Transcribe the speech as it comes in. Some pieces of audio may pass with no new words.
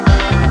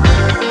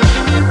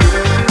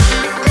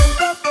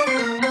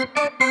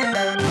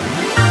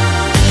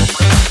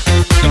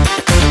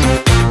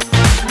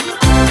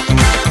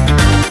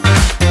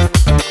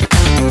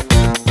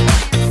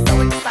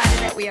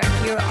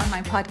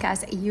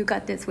podcast, You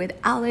Got This with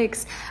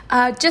Alex.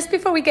 Just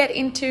before we get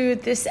into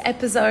this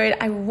episode,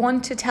 I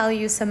want to tell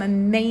you some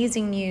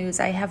amazing news.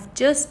 I have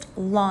just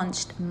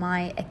launched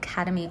my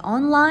academy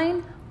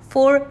online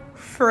for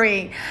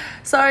free.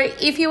 So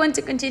if you want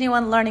to continue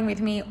on learning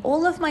with me,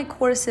 all of my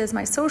courses,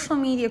 my social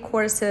media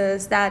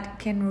courses that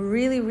can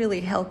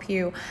really help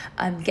you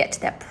get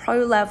to that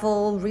pro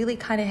level, really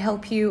kind of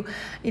help you,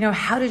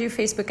 how to do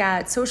Facebook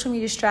ads, social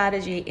media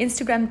strategy,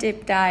 Instagram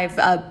deep dive,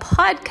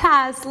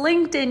 podcast,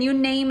 LinkedIn, you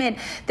name it.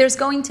 There's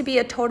going to be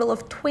a total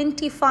of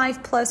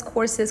 25 plus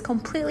courses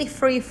completely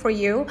free for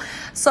you.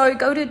 So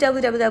go to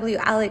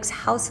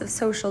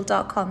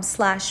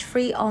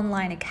www.alexhouseofsocial.com/free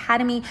online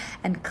academy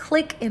and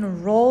click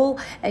enroll.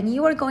 And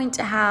you are going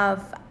to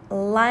have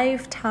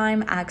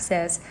lifetime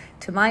access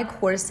to my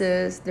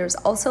courses. There's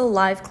also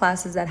live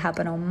classes that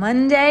happen on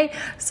Monday.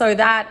 So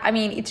that,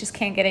 it just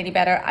can't get any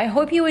better. I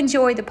hope you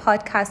enjoy the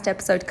podcast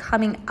episode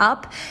coming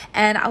up,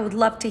 and I would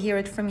love to hear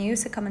it from you.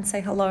 So come and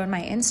say hello on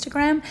my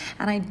Instagram.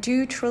 And I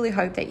do truly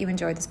hope that you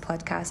enjoy this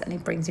podcast and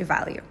it brings you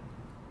value.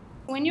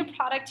 When your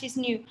product is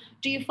new,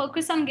 do you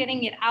focus on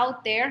getting it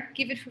out there,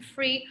 give it for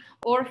free,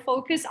 or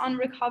focus on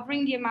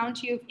recovering the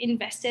amount you've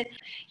invested?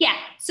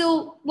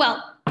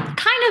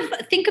 Kind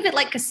of think of it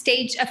like a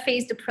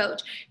phased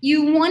approach.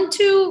 You want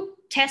to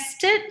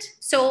test it.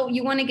 So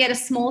you want to get a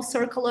small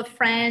circle of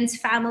friends,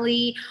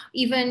 family,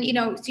 even,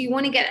 so you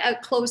want to get a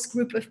close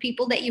group of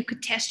people that you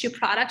could test your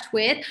product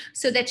with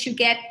so that you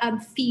get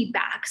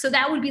feedback. So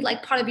that would be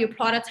like part of your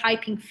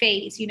prototyping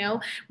phase,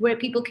 where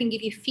people can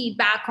give you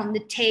feedback on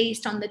the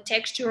taste, on the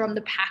texture, on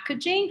the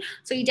packaging.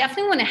 So you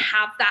definitely want to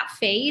have that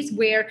phase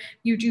where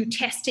you do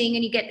testing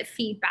and you get the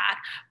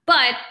feedback.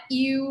 But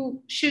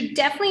you should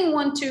definitely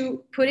want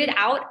to put it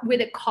out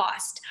with a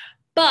cost.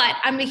 But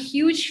I'm a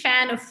huge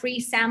fan of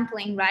free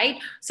sampling,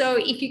 right? So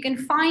if you can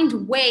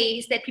find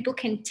ways that people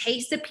can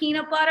taste the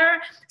peanut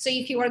butter, so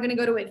if you are going to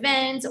go to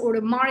events or to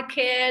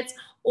markets,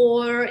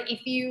 or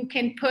if you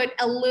can put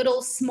a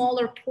little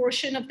smaller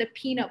portion of the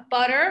peanut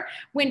butter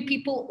when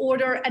people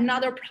order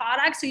another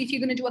product. So if you're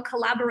going to do a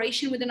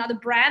collaboration with another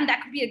brand,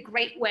 that could be a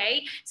great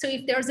way. So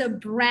if there's a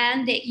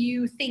brand that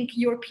you think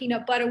your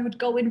peanut butter would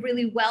go in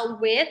really well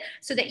with,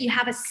 so that you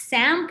have a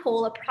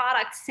sample, a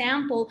product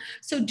sample.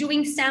 So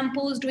doing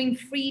samples, doing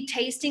free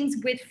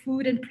tastings with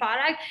food and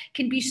product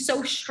can be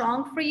so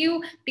strong for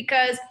you,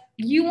 because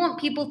you want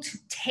people to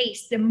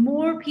taste. The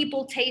more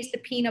people taste the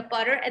peanut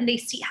butter and they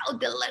see how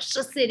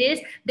delicious it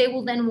is, they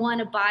will then want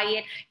to buy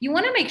it. You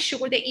want to make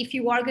sure that if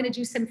you are going to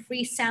do some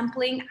free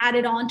sampling, add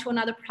it on to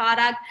another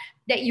product,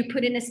 that you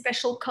put in a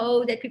special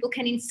code that people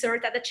can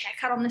insert at the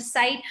checkout on the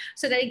site,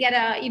 so that they get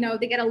a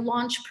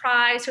launch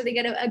price, or they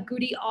get a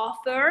goodie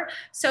offer.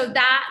 So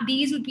that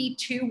these would be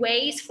two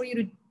ways for you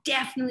to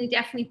definitely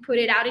put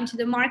it out into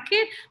the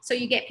market, so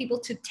you get people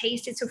to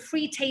taste it. So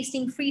free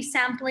tasting, free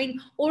sampling,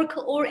 or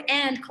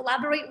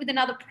collaborate with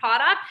another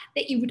product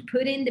that you would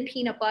put in the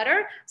peanut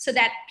butter so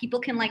that people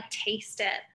can taste it.